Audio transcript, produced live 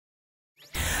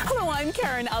Hello, I'm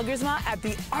Karen Elgersma at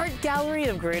the Art Gallery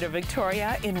of Greater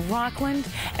Victoria in Rockland,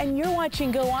 and you're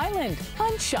watching Go Island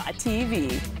on Shaw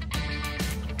TV.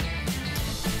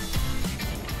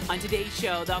 On today's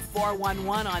show, the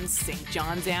 411 on St.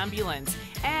 John's Ambulance,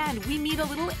 and we meet a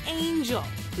little angel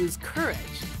whose courage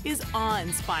is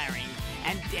awe-inspiring.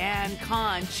 And Dan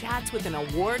Kahn chats with an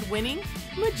award-winning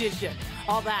magician.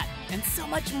 All that and so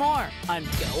much more on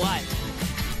Go Island.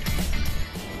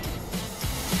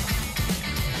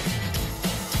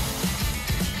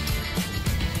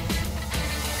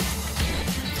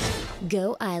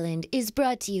 Go Island is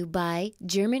brought to you by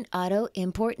German Auto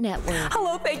Import Network.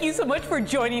 Hello, thank you so much for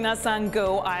joining us on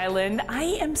Go Island. I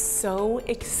am so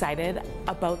excited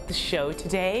about the show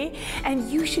today,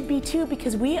 and you should be too,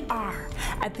 because we are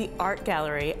at the Art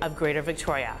Gallery of Greater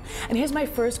Victoria. And here's my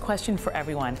first question for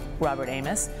everyone. Robert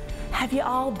Amos, have you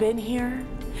all been here?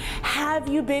 Have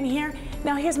you been here?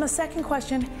 Now here's my second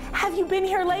question. Have you been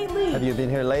here lately? Have you been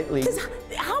here lately?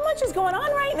 How much is going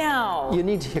on right now? You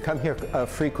need to come here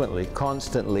frequently,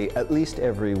 constantly, at least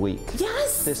every week.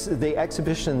 Yes! The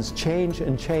exhibitions change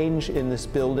and change in this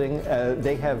building.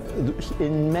 They have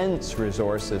immense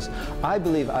resources. I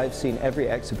believe I've seen every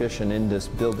exhibition in this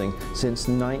building since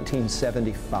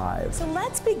 1975. So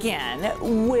let's begin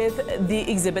with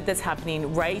the exhibit that's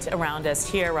happening right around us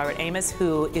here. Robert Amos,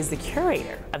 who is the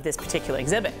curator of this particular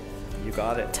exhibit. You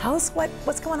got it. Tell us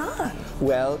what's going on.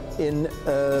 Well, in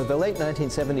the late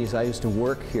 1970s, I used to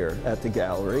work here at the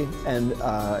gallery, and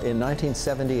in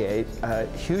 1978, a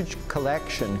huge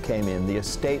collection came in, the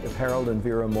estate of Harold and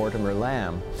Vera Mortimer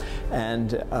Lamb,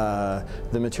 and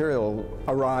the material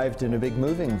arrived in a big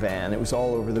moving van. It was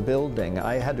all over the building.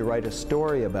 I had to write a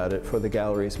story about it for the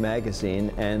gallery's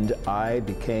magazine, and I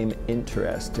became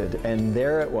interested, and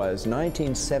there it was,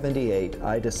 1978.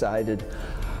 I decided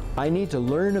I need to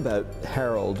learn about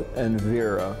Harold and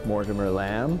Vera Mortimer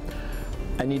Lamb.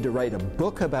 I need to write a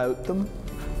book about them.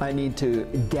 I need to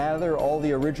gather all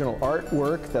the original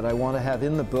artwork that I want to have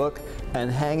in the book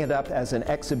and hang it up as an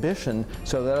exhibition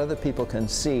so that other people can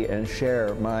see and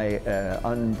share my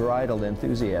unbridled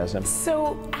enthusiasm.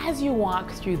 So as you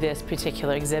walk through this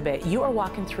particular exhibit, you are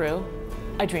walking through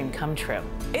a dream come true.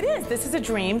 It is. This is a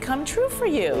dream come true for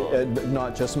you.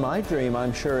 Not just my dream.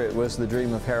 I'm sure it was the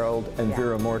dream of Harold and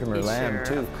Vera Mortimer Lamb,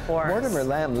 too. Of course. Mortimer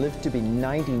Lamb lived to be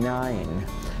 99,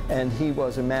 and he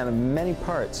was a man of many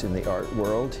parts in the art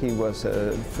world. He was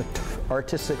an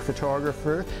artistic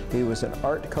photographer. He was an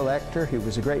art collector. He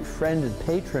was a great friend and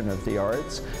patron of the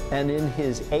arts. And in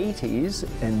his 80s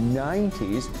and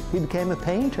 90s, he became a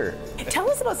painter. Tell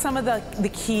us about some of the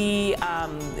key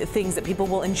things that people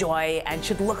will enjoy and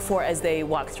should look for as they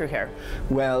walk through here.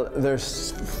 Well,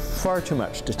 there's far too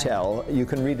much to tell. You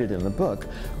can read it in the book,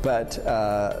 but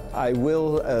I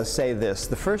will say this.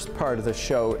 The first part of the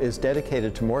show is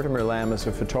dedicated to Mortimer Lamb as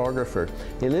a photographer.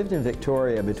 He lived in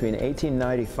Victoria between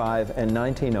 1895 and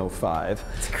 1905,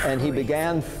 and he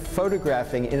began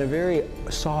photographing in a very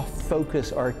soft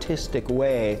focus, artistic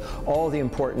way all the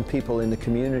important people in the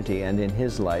community and in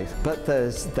his life. But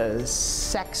the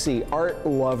sexy art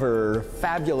lover,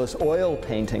 fabulous oil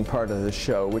painting part of the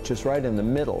show, which is right in the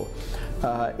middle,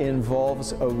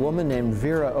 involves a woman named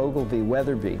Vera Ogilvy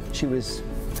Weatherby. She was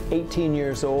 18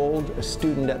 years old, a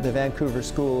student at the Vancouver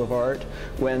School of Art,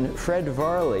 when Fred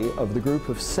Varley of the Group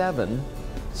of Seven,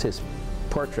 it's his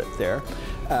portrait there,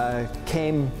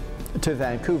 came to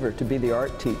Vancouver to be the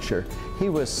art teacher. He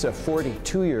was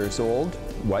 42 years old,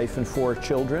 wife and 4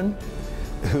 children,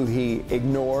 who he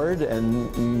ignored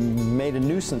and made a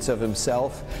nuisance of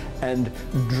himself, and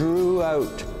drew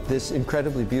out this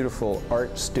incredibly beautiful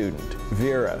art student,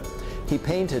 Vera. He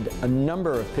painted a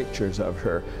number of pictures of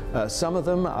her. Some of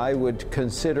them I would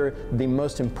consider the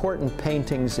most important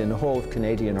paintings in the whole of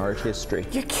Canadian art history.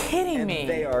 You're kidding me.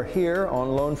 They are here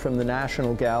on loan from the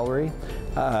National Gallery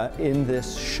in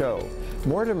this show.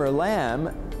 Mortimer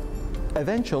Lamb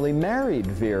eventually married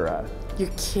Vera.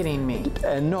 You're kidding me.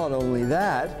 And not only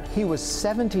that, he was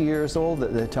 70 years old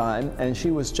at the time, and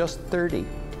she was just 30.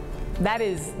 That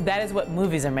is what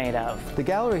movies are made of. The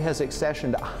gallery has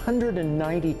accessioned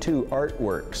 192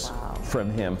 artworks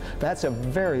from him. That's a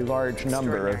very large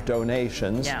number of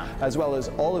donations, as well as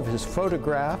all of his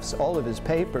photographs, all of his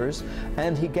papers,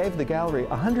 and he gave the gallery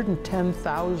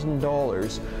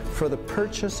 $110,000 for the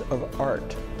purchase of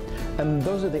art. And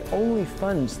those are the only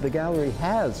funds the gallery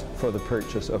has for the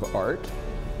purchase of art.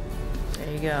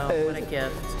 There you go, what a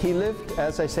gift. He lived,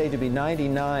 as I say, to be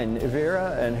 99.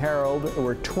 Vera and Harold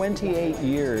were 28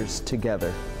 years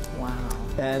together. Wow.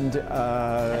 And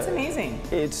that's amazing.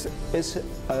 It's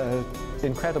an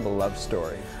incredible love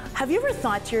story. Have you ever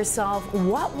thought to yourself,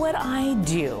 what would I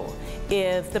do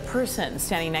if the person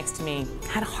standing next to me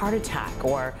had a heart attack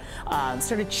or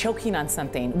started choking on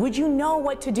something? Would you know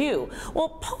what to do? Well,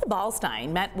 Paul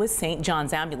Ballstein met with St.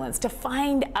 John's Ambulance to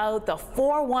find out the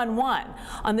 411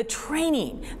 on the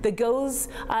training that goes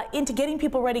into getting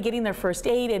people ready, getting their first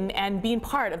aid, and being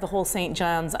part of the whole St.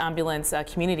 John's Ambulance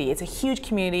community. It's a huge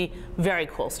community, very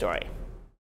cool story.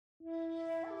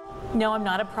 No, I'm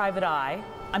not a private eye.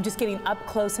 I'm just getting up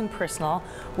close and personal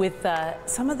with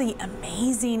some of the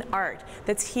amazing art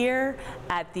that's here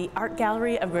at the Art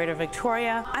Gallery of Greater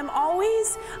Victoria. I'm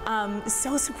always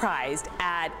so surprised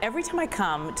at every time I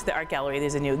come to the Art Gallery,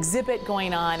 there's a new exhibit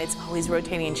going on. It's always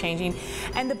rotating and changing.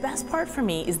 And the best part for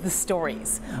me is the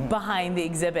stories behind the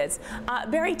exhibits.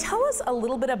 Barry, tell us a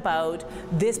little bit about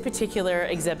this particular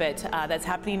exhibit that's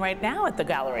happening right now at the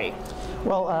gallery.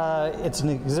 Well, it's an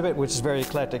exhibit which is very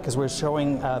eclectic because we're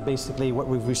showing basically what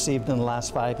we've received in the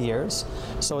last 5 years.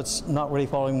 So it's not really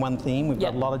following one theme. We've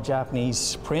got a lot of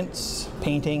Japanese prints,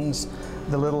 paintings.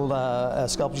 The little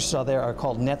sculptures you saw there are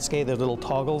called netsuke. They're little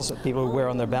toggles that people wear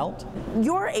on their belt.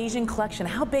 Your Asian collection,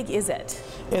 how big is it?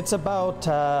 It's about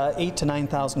 8,000 to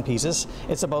 9,000 pieces.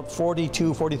 It's about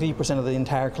 43% of the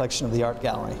entire collection of the art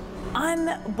gallery.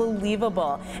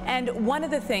 Unbelievable. And one of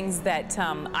the things that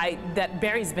that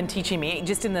Barry's been teaching me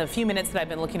just in the few minutes that I've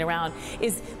been looking around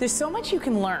is there's so much you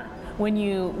can learn when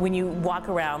you walk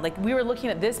around. Like, we were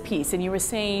looking at this piece and you were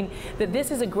saying that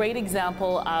this is a great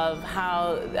example of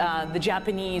how the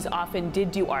Japanese often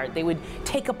did do art. They would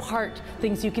take apart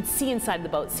things you could see inside the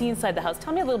boat, see inside the house.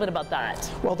 Tell me a little bit about that.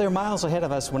 Well, they're miles ahead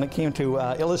of us when it came to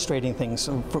illustrating things.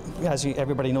 As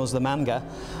everybody knows, the manga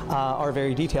are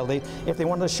very detailed. If they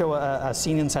wanted to show a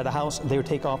scene inside a house, they would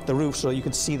take off the roof so you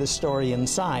could see the story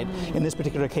inside. In this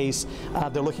particular case,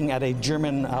 they're looking at a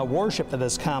German warship that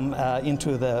has come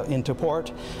into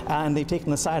port, and they've taken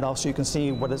the side off so you can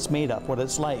see what it's made of, what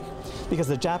it's like. Because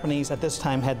the Japanese at this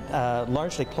time had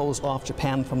largely closed off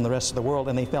Japan from the rest of the world,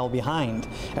 and they fell behind.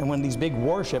 And when these big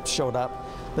warships showed up,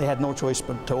 they had no choice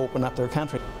but to open up their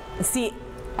country. See,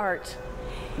 art.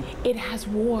 It has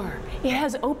war. It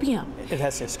has opium. It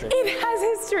has history. It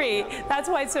has history. That's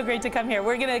why it's so great to come here.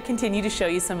 We're going to continue to show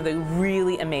you some of the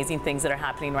really amazing things that are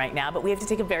happening right now, but we have to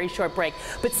take a very short break.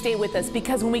 But stay with us,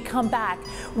 because when we come back,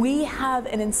 we have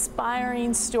an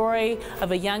inspiring story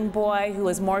of a young boy who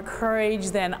has more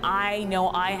courage than I know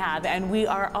I have, and we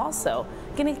are also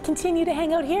going to continue to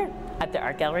hang out here at the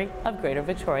Art Gallery of Greater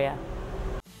Victoria.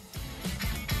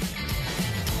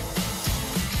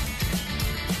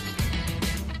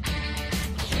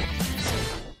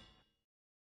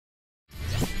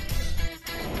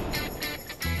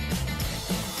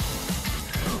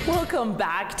 Welcome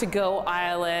back to Go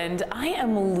Island. I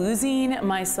am losing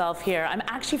myself here. I'm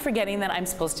actually forgetting that I'm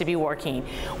supposed to be working.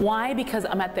 Why? Because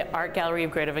I'm at the Art Gallery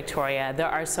of Greater Victoria. There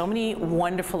are so many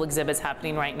wonderful exhibits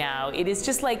happening right now. It is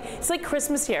just like, it's like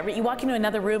Christmas here. You walk into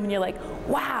another room and you're like,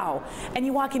 wow. And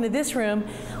you walk into this room,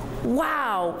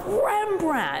 wow,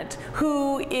 Rembrandt,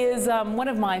 who is one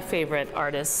of my favorite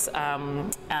artists.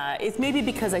 It's maybe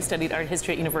because I studied art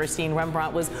history at university and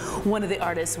Rembrandt was one of the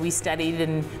artists we studied,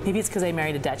 and maybe it's because I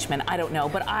married a Dutchman, I don't know,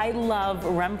 but I love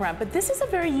Rembrandt. But this is a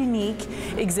very unique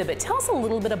exhibit. Tell us a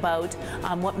little bit about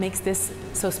what makes this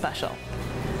so special.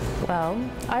 Well,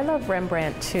 I love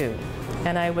Rembrandt too,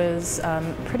 and I was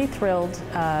pretty thrilled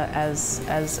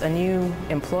as a new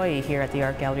employee here at the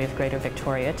Art Gallery of Greater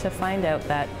Victoria to find out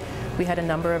that we had a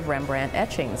number of Rembrandt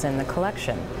etchings in the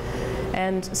collection.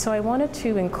 And so I wanted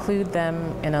to include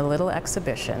them in a little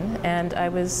exhibition, and I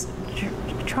was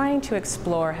trying to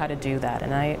explore how to do that.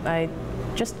 And I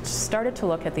just started to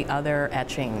look at the other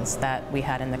etchings that we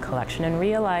had in the collection and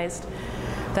realized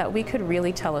that we could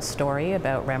really tell a story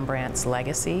about Rembrandt's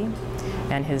legacy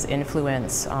and his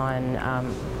influence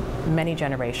on many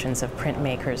generations of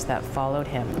printmakers that followed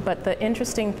him. But the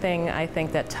interesting thing, I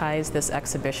think, that ties this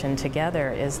exhibition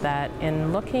together is that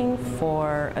in looking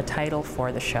for a title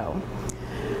for the show,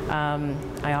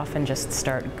 I often just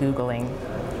start Googling,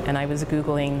 and I was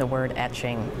Googling the word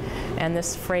etching, and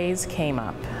this phrase came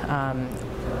up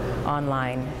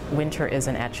online, "Winter is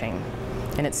an etching."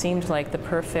 And it seemed like the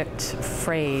perfect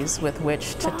phrase with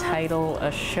which to title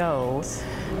a show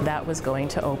that was going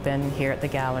to open here at the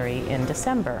gallery in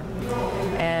December.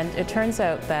 And it turns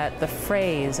out that the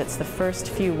phrase, it's the first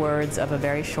few words of a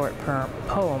very short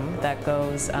poem that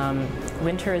goes,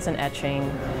 winter is an etching,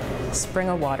 spring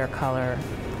a watercolor,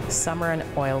 summer an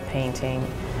oil painting,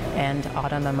 and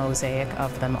autumn a mosaic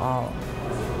of them all.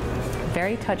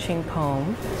 Very touching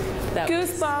poem.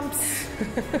 Goosebumps.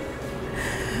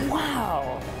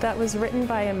 Wow. That was written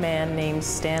by a man named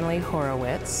Stanley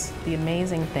Horowitz. The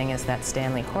amazing thing is that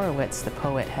Stanley Horowitz, the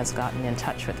poet, has gotten in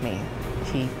touch with me.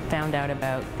 He found out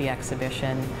about the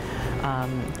exhibition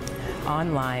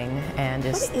online and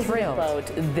is thrilled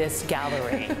about this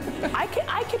gallery.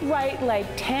 I could write like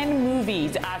 10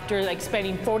 movies after like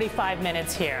spending 45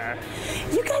 minutes here.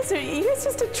 You guys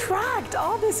just attract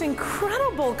all this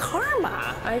incredible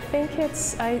karma. I think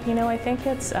it's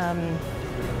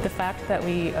the fact that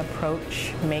we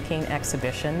approach making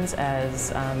exhibitions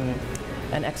as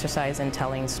an exercise in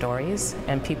telling stories,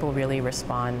 and people really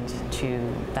respond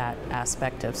to that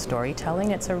aspect of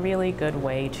storytelling. It's a really good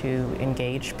way to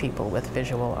engage people with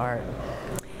visual art.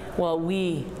 Well,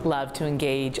 we love to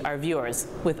engage our viewers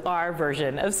with our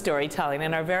version of storytelling,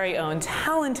 and our very own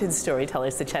talented storyteller,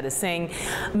 Sucheta Singh,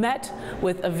 met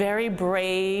with a very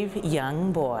brave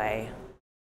young boy.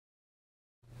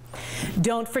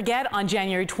 Don't forget, on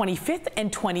January 25th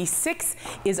and 26th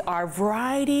is our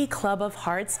Variety Club of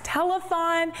Hearts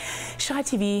telethon. Shaw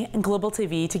TV and Global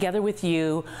TV, together with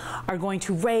you, are going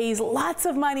to raise lots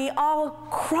of money all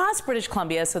across British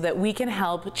Columbia so that we can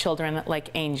help children like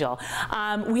Angel.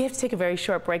 We have to take a very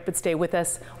short break, but stay with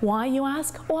us. Why, you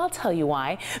ask? Well, I'll tell you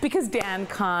why. Because Dan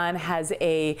Kahn has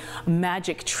a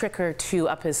magic trick or two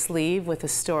up his sleeve with a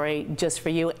story just for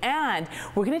you. And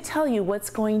we're going to tell you what's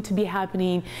going to be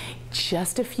happening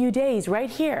just a few days right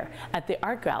here at the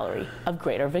Art Gallery of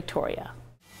Greater Victoria.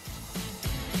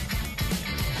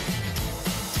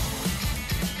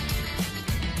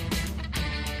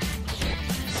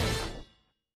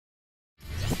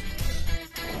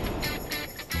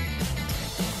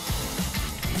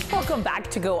 Welcome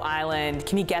back to Go Island.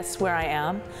 Can you guess where I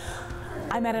am?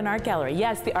 I'm at an art gallery.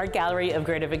 Yes, the Art Gallery of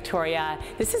Greater Victoria.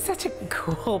 This is such a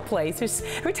cool place.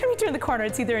 Every time you turn the corner,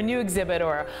 it's either a new exhibit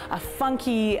or a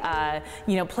funky,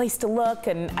 place to look.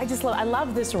 And I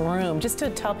love this room. Just to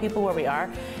tell people where we are,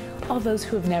 all those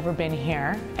who have never been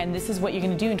here, and this is what you're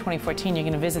going to do in 2014. You're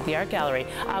going to visit the Art Gallery.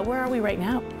 Where are we right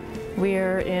now?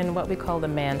 We're in what we call the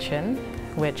Mansion,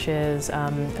 which is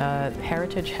a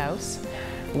heritage house,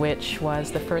 which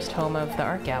was the first home of the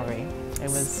Art Gallery. It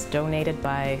was donated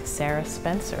by Sarah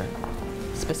Spencer,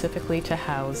 specifically to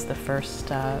house the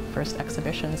first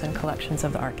exhibitions and collections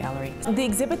of the Art Gallery. The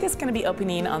exhibit is going to be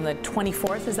opening on the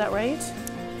 24th, is that right,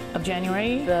 of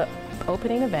January? The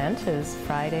opening event is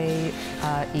Friday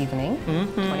evening,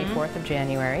 24th of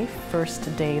January.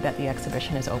 First day that the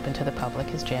exhibition is open to the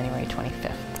public is January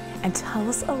 25th. And tell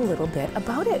us a little bit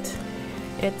about it.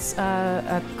 It's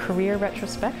a career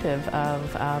retrospective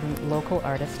of local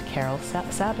artist Carol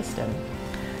Sabiston.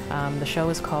 The show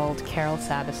is called Carol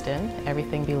Sabiston,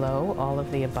 Everything Below, All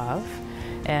of the Above,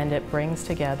 and it brings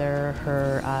together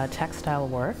her textile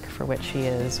work, for which she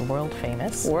is world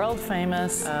famous. World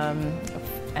famous.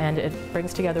 And it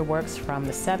brings together works from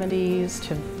the 70s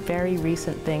to very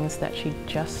recent things that she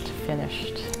just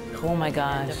finished. Oh my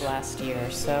gosh. End of last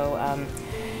year. So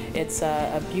it's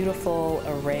a beautiful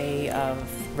array of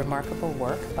remarkable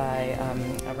work by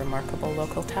a remarkable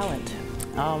local talent.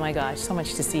 Oh my gosh, so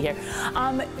much to see here.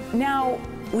 Now,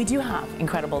 we do have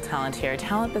incredible talent here,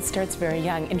 talent that starts very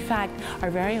young. In fact, our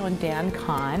very own Dan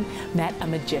Kahn met a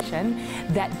magician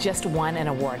that just won an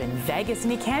award in Vegas,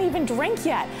 and he can't even drink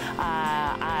yet.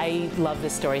 I love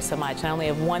this story so much, and I only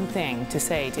have one thing to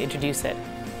say to introduce it.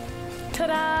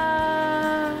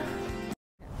 Ta-da!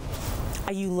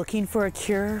 Are you looking for a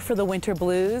cure for the winter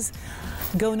blues?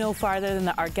 Go no farther than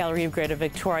the Art Gallery of Greater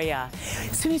Victoria.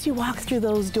 As soon as you walk through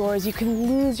those doors, you can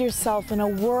lose yourself in a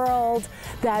world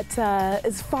that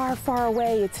is far, far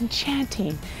away. It's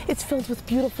enchanting. It's filled with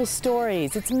beautiful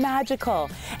stories. It's magical.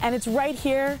 And it's right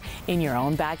here in your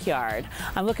own backyard.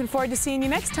 I'm looking forward to seeing you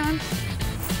next time.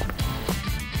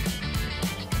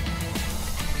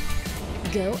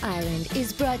 Go Island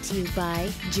is brought to you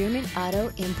by German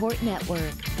Auto Import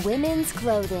Network. Women's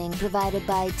clothing provided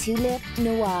by Tulip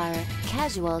Noir.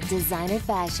 Casual designer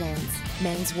fashions.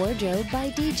 Men's wardrobe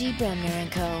by DG Bremner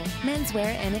 & Co.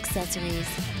 Menswear and accessories.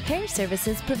 Hair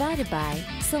services provided by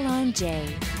Salon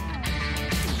J.